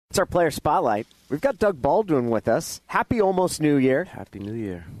It's our player spotlight. We've got Doug Baldwin with us. Happy almost New Year. Happy New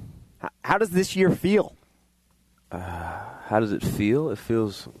Year. How does this year feel? How does it feel? It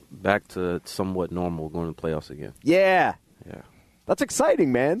feels back to somewhat normal going to the playoffs again. Yeah. Yeah. That's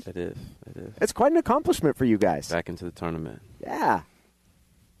exciting, man. It is. It's quite an accomplishment for you guys. Back into the tournament. Yeah.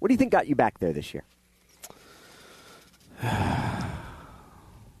 What do you think got you back there this year?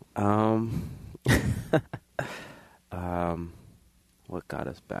 What got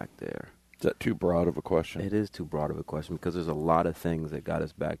us back there? Is that too broad of a question? It is too broad of a question because there's a lot of things that got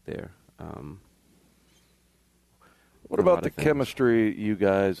us back there. What about the chemistry you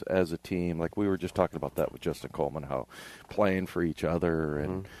guys as a team? Like we were just talking about that with Justin Coleman, how playing for each other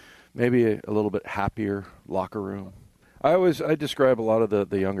and maybe a little bit happier locker room. I describe a lot of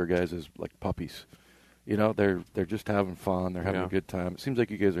the younger guys as like puppies. You know, they're just having fun. They're having a good time. It seems like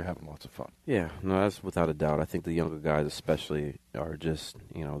you guys are having lots of fun. Yeah, no, that's without a doubt. I think the younger guys especially are just,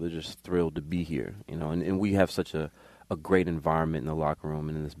 they're just thrilled to be here. And we have such a great environment in the locker room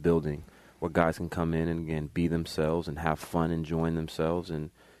and in this building where guys can come in and, again, be themselves and have fun enjoying themselves.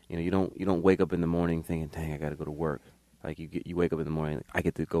 And, you don't wake up in the morning thinking, dang, I got to go to work. Like, you wake up in the morning, I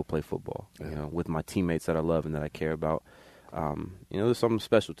get to go play football, with my teammates that I love and that I care about. There's something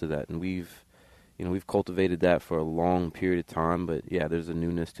special to that. And we've cultivated that for a long period of time, but yeah, there's a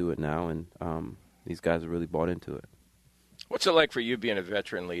newness to it now, and these guys have really bought into it. What's it like for you being a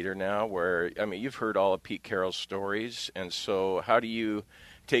veteran leader now where, you've heard all of Pete Carroll's stories, and so how do you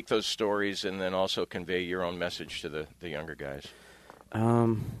take those stories and then also convey your own message to the younger guys?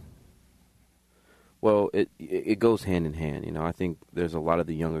 Well, it goes hand in hand. I think there's a lot of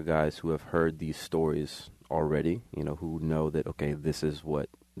the younger guys who have heard these stories already, who know that, okay, this is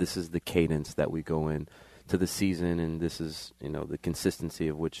the cadence that we go in to the season, and this is, the consistency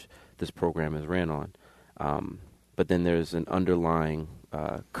of which this program is ran on. But then there's an underlying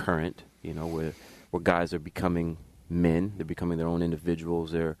current, where guys are becoming men. They're becoming their own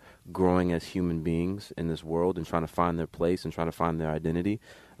individuals. They're growing as human beings in this world and trying to find their place and trying to find their identity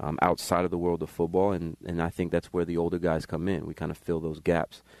outside of the world of football. And I think that's where the older guys come in. We kind of fill those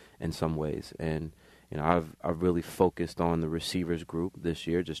gaps in some ways. And I've really focused on the receivers group this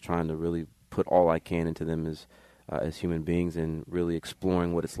year, just trying to really put all I can into them as human beings and really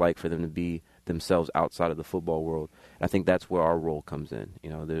exploring what it's like for them to be themselves outside of the football world. And I think that's where our role comes in.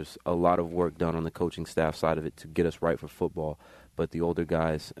 There's a lot of work done on the coaching staff side of it to get us right for football, but the older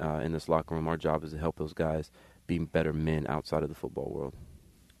guys in this locker room, our job is to help those guys be better men outside of the football world.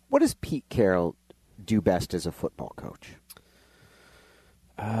 What does Pete Carroll do best as a football coach?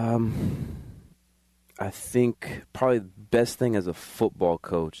 I think probably the best thing as a football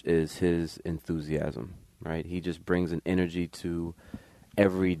coach is his enthusiasm, right? He just brings an energy to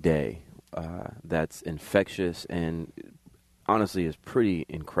every day that's infectious and honestly is pretty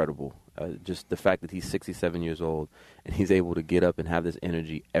incredible. Just the fact that he's 67 years old and he's able to get up and have this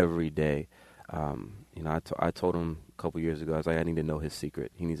energy every day. I told him a couple years ago, I was like, I need to know his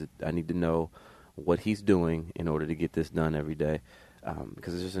secret. I need to know what he's doing in order to get this done every day.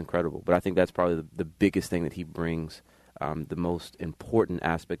 Because it's just incredible. But I think that's probably the biggest thing that he brings. The most important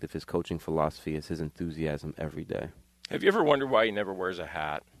aspect of his coaching philosophy is his enthusiasm every day. Have you ever wondered why he never wears a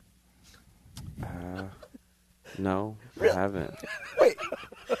hat? No, I haven't. Wait,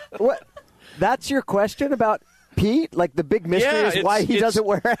 what? That's your question about Pete? Like the big mystery is why he doesn't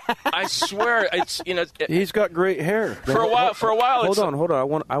wear a hat? I swear, he's got great hair. For a while. Hold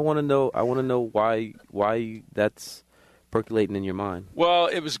on. I want to know why that's percolating in your mind. Well,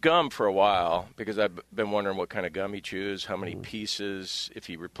 it was gum for a while because I've been wondering what kind of gum he chews, how many pieces, if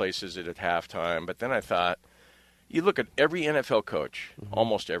he replaces it at halftime. But then I thought, you look at every NFL coach,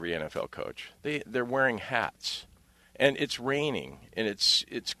 almost every NFL coach, they're wearing hats. And it's raining, and it's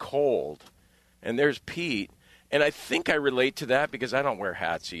cold. And there's Pete. And I think I relate to that because I don't wear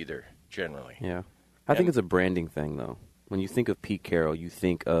hats either, generally. Yeah. I think it's a branding thing, though. When you think of Pete Carroll, you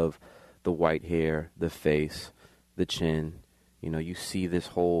think of the white hair, the face, the chin. You see this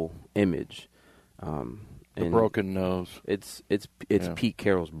whole image. The broken nose. It's Pete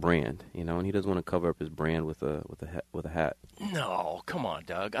Carroll's brand, and he doesn't want to cover up his brand with a hat. No, come on,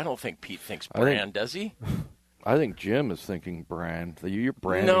 Doug. I don't think Pete thinks brand, does he? I think Jim is thinking brand. You're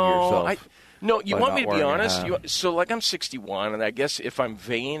branding yourself. You want me to be honest? So, I'm 61, and I guess if I'm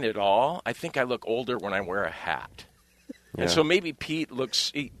vain at all, I think I look older when I wear a hat. Yeah. And so maybe Pete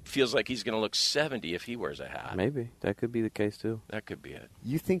feels like he's going to look 70 if he wears a hat. Maybe. That could be the case, too. That could be it.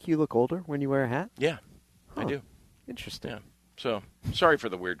 You think you look older when you wear a hat? Yeah, I do. Interesting. Yeah. So, sorry for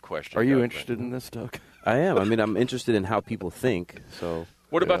the weird question. Are you interested in this, Doug? I am. I'm interested in how people think. So.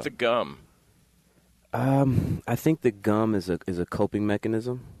 What about the gum? I think the gum is a coping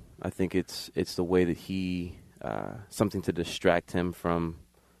mechanism. I think it's the way that he something to distract him from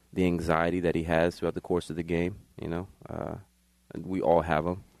the anxiety that he has throughout the course of the game. And we all have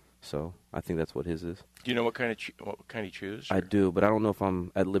them, so I think that's what his is. Do you know what kind he chooses? I do, but I don't know if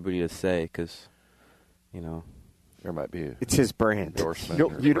I'm at liberty to say because, there might be it's his brand.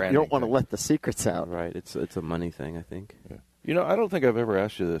 Endorsement. You don't want to let the secrets out. Right. It's a money thing, I think. Yeah. I don't think I've ever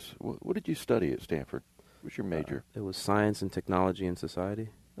asked you this. What did you study at Stanford? What's your major? It was science and technology and society.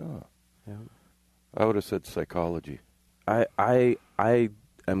 Oh. Yeah. I would have said psychology. I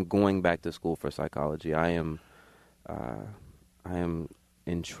am going back to school for psychology. I am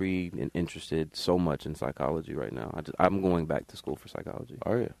intrigued and interested so much in psychology right now. I'm going back to school for psychology.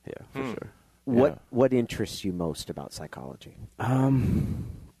 Are you? Yeah, for sure. What interests you most about psychology?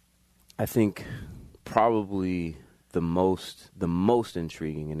 I think probably the most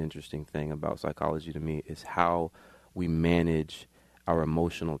intriguing and interesting thing about psychology to me is how we manage our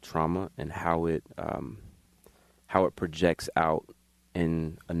emotional trauma and how it projects out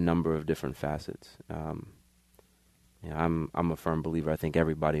in a number of different facets. I'm a firm believer. I think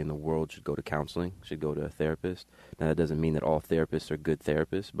everybody in the world should go to counseling, should go to a therapist. Now, that doesn't mean that all therapists are good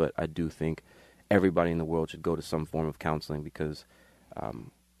therapists, but I do think everybody in the world should go to some form of counseling because,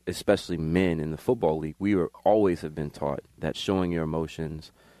 especially men in the football league, we always have been taught that showing your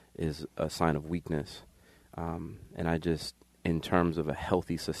emotions is a sign of weakness. And I just, in terms of a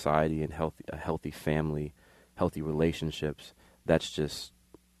healthy society and a healthy family, healthy relationships, that's just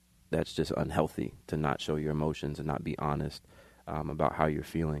unhealthy to not show your emotions and not be honest about how you're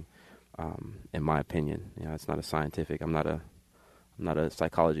feeling. In my opinion, it's not a scientific. I'm not a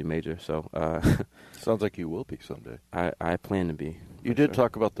psychology major, so sounds like you will be someday. I plan to be. You did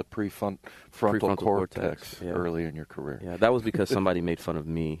talk about the prefrontal cortex early in your career. Yeah, that was because somebody made fun of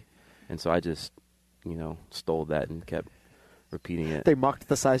me, and so I just stole that and kept repeating it. They mocked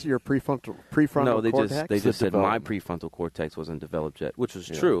the size of your prefrontal cortex? They just said my prefrontal cortex wasn't developed yet, which was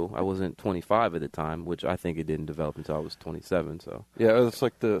true. I wasn't 25 at the time, which I think it didn't develop until I was 27. So yeah, it's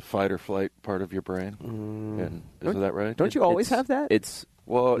like the fight or flight part of your brain. And isn't that right? Don't you always have that? It's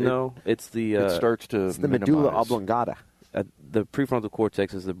it's the it starts to it's the medulla oblongata. The prefrontal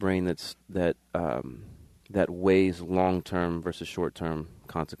cortex is the brain that weighs long-term versus short-term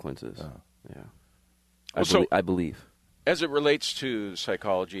consequences. Yeah, I believe. As it relates to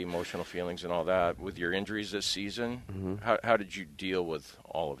psychology, emotional feelings, and all that, with your injuries this season, how did you deal with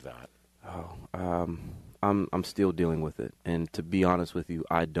all of that? I'm still dealing with it, and to be honest with you,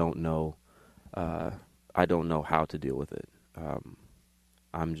 I don't know how to deal with it.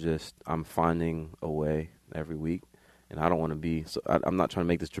 I'm finding a way every week, and I don't want to be. So I'm not trying to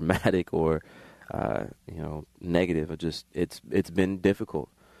make this dramatic or negative. It's been difficult.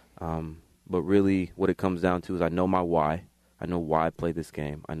 But really, what it comes down to is I know my why. I know why I play this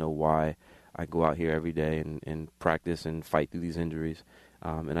game. I know why I go out here every day and practice and fight through these injuries.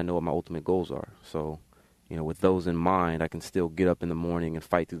 And I know what my ultimate goals are. So, with those in mind, I can still get up in the morning and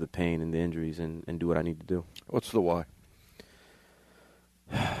fight through the pain and the injuries and do what I need to do. What's the why?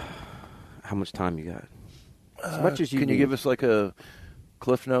 How much time you got? As much as you Can need. you give us like a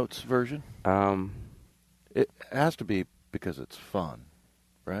Cliff Notes version? It has to be because it's fun,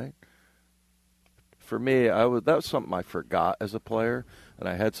 right? For me, that was something I forgot as a player, and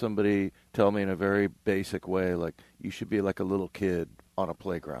I had somebody tell me in a very basic way, like, you should be like a little kid on a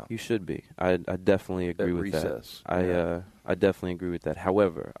playground. You should be. I definitely agree with recess. That. I definitely agree with that.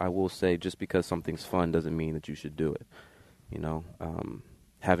 However, I will say just because something's fun doesn't mean that you should do it.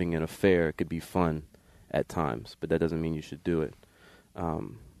 Having an affair could be fun at times, but that doesn't mean you should do it.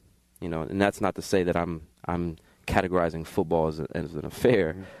 And that's not to say that I'm categorizing football as an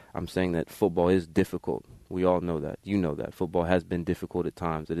affair. I'm saying that football is difficult. We all know that. You know that. Football has been difficult at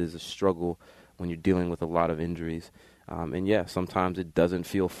times. It is a struggle when you're dealing with a lot of injuries. Sometimes it doesn't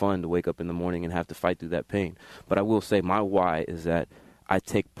feel fun to wake up in the morning and have to fight through that pain. But I will say my why is that I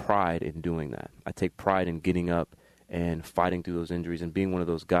take pride in doing that. I take pride in getting up and fighting through those injuries and being one of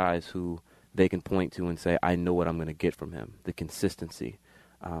those guys who they can point to and say, I know what I'm going to get from him, the consistency.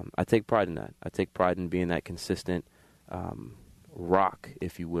 I take pride in that. I take pride in being that consistent rock,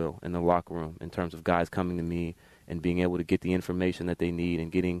 if you will, in the locker room in terms of guys coming to me and being able to get the information that they need and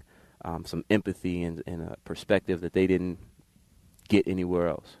getting some empathy and a perspective that they didn't get anywhere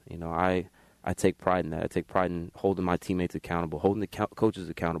else. I take pride in that. I take pride in holding my teammates accountable, holding the coaches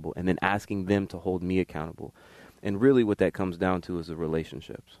accountable, and then asking them to hold me accountable. And really what that comes down to is the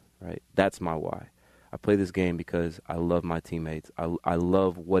relationships, right? That's my why. I play this game because I love my teammates. I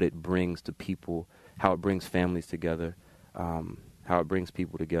love what it brings to people, how it brings families together, how it brings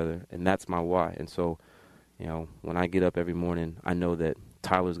people together, and that's my why. And so, when I get up every morning, I know that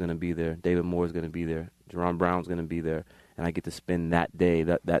Tyler's going to be there, David Moore's going to be there, Jerron Brown's going to be there, and I get to spend that day,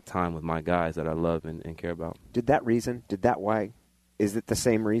 that time with my guys that I love and care about. Why? Is it the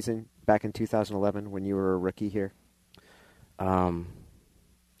same reason back in 2011 when you were a rookie here? The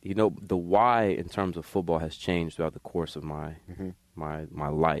why in terms of football has changed throughout the course of my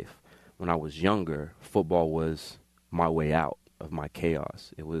life. When I was younger, football was my way out of my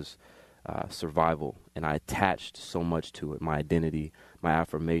chaos. It was survival, and I attached so much to it, my identity, my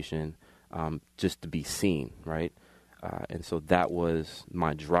affirmation, just to be seen, right? And so that was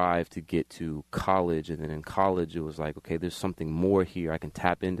my drive to get to college, and then in college it was like, okay, there's something more here. I can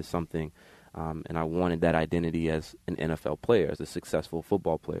tap into something, and I wanted that identity as an NFL player, as a successful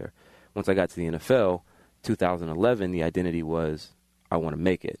football player. Once I got to the NFL, 2011, the identity was I want to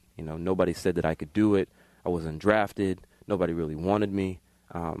make it. Nobody said that I could do it. I wasn't drafted. Nobody really wanted me.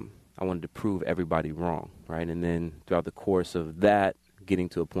 I wanted to prove everybody wrong, right? And then throughout the course of that, getting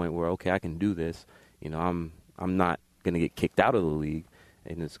to a point where, okay, I can do this. I'm not going to get kicked out of the league,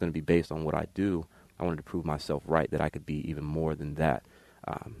 and it's going to be based on what I do. I wanted to prove myself right, that I could be even more than that.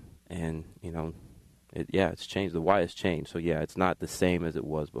 It's changed. The why has changed. So, yeah, it's not the same as it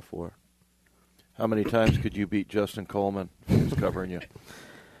was before. How many times could you beat Justin Coleman if he was covering you?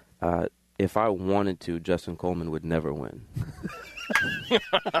 If I wanted to, Justin Coleman would never win.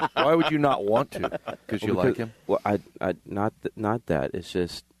 Why would you not want to? Because you like him? Well, not that. It's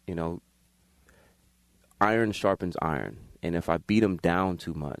just, iron sharpens iron. And if I beat him down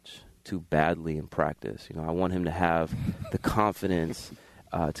too much, too badly in practice, I want him to have the confidence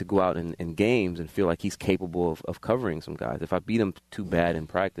to go out in games and feel like he's capable of covering some guys. If I beat him too bad in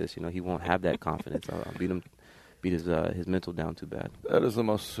practice, he won't have that confidence. I'll beat his mental down too bad. That is the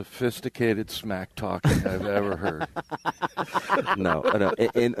most sophisticated smack talking I've ever heard. No.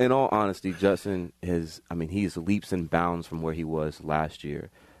 In all honesty, Justin he's leaps and bounds from where he was last year.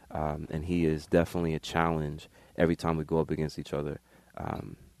 And he is definitely a challenge every time we go up against each other.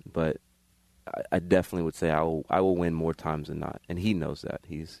 But I definitely would say I will win more times than not, and he knows that.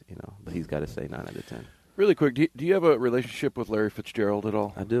 But he's got to say 9 out of 10. Really quick, do you have a relationship with Larry Fitzgerald at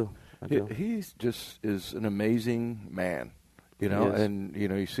all? I do. He's just is an amazing man, and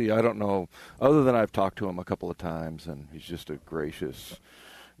you see, I don't know, other than I've talked to him a couple of times, and he's just a gracious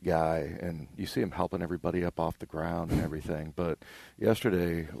guy, and you see him helping everybody up off the ground and everything. But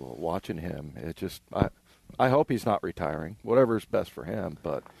yesterday, watching him, it just I hope he's not retiring. Whatever's best for him.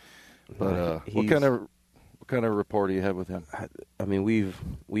 But what kind of rapport do you have with him?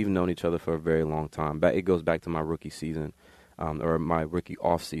 We've known each other for a very long time. It goes back to my rookie season, or my rookie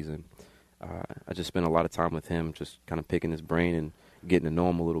off season. I just spent a lot of time with him, just kind of picking his brain and getting to know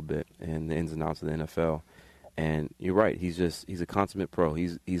him a little bit and the ins and outs of the NFL. And you're right. He's a consummate pro.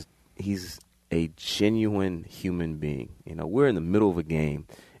 He's a genuine human being. We're in the middle of a game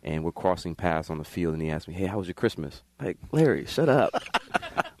and we're crossing paths on the field, and he asked me, "Hey, how was your Christmas?" Like, Larry, shut up.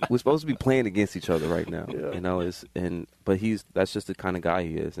 We're supposed to be playing against each other right now. Yeah. But that's just the kind of guy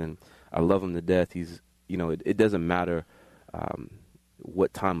he is, and I love him to death. He's it doesn't matter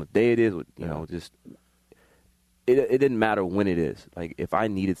what time of day it is. It didn't matter when it is. Like, if I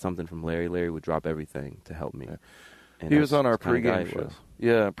needed something from Larry would drop everything to help me. Yeah. He was on our pregame show.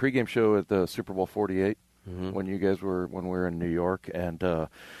 Yeah, pregame show at the Super Bowl 48 when we were in New York, and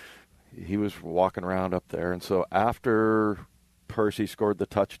he was walking around up there. And so after Percy scored the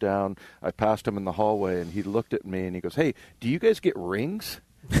touchdown, I passed him in the hallway, and he looked at me and he goes, "Hey, do you guys get rings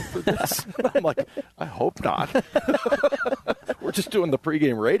for this?" I'm like, "I hope not." We're just doing the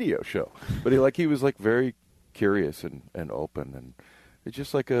pregame radio show. But he was very curious and open, and it's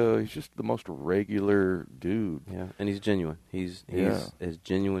just he's just the most regular dude. Yeah, and he's genuine. He's as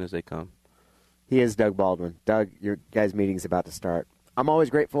genuine as they come. He is Doug Baldwin. Doug, your guys' meeting's about to start. I'm always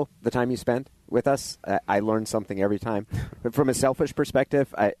grateful the time you spend with us. I learn something every time. But from a selfish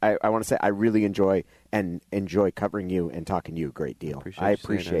perspective, I want to say I really enjoy covering you and talking to you a great deal. I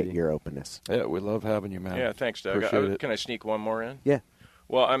appreciate your openness. Yeah, we love having you, man. Yeah, thanks, Doug. Can I sneak one more in? Yeah.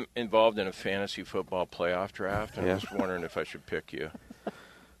 Well, I'm involved in a fantasy football playoff draft, and I was wondering if I should pick you.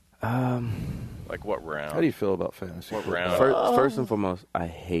 Like what round? How do you feel about fantasy what football? round? First and foremost, I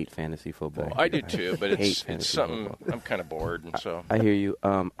hate fantasy football. I do too, but it's something football. I'm kind of bored, and so I hear you.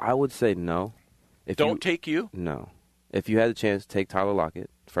 I would say no. Take you? No. If you had the chance, take Tyler Lockett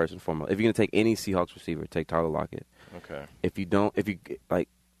first and foremost. If you're gonna take any Seahawks receiver, take Tyler Lockett. Okay.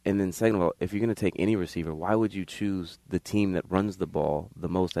 And then second of all, if you're going to take any receiver, why would you choose the team that runs the ball the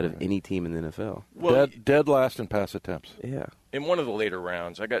most out of any team in the NFL? Well, dead last in pass attempts. Yeah. In one of the later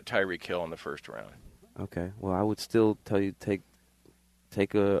rounds, I got Tyreek Hill in the first round. Okay. Well, I would still tell you take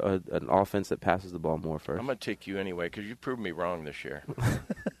take an offense that passes the ball more first. I'm going to take you anyway because you proved me wrong this year.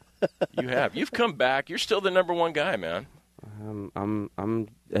 You have. You've come back. You're still the number one guy, man. I'm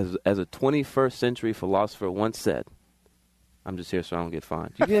as a 21st century philosopher once said, I'm just here so I don't get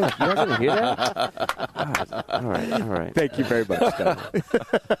fined. You guys didn't hear that? God. All right. Thank you very much, Doug.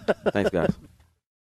 Thanks, guys.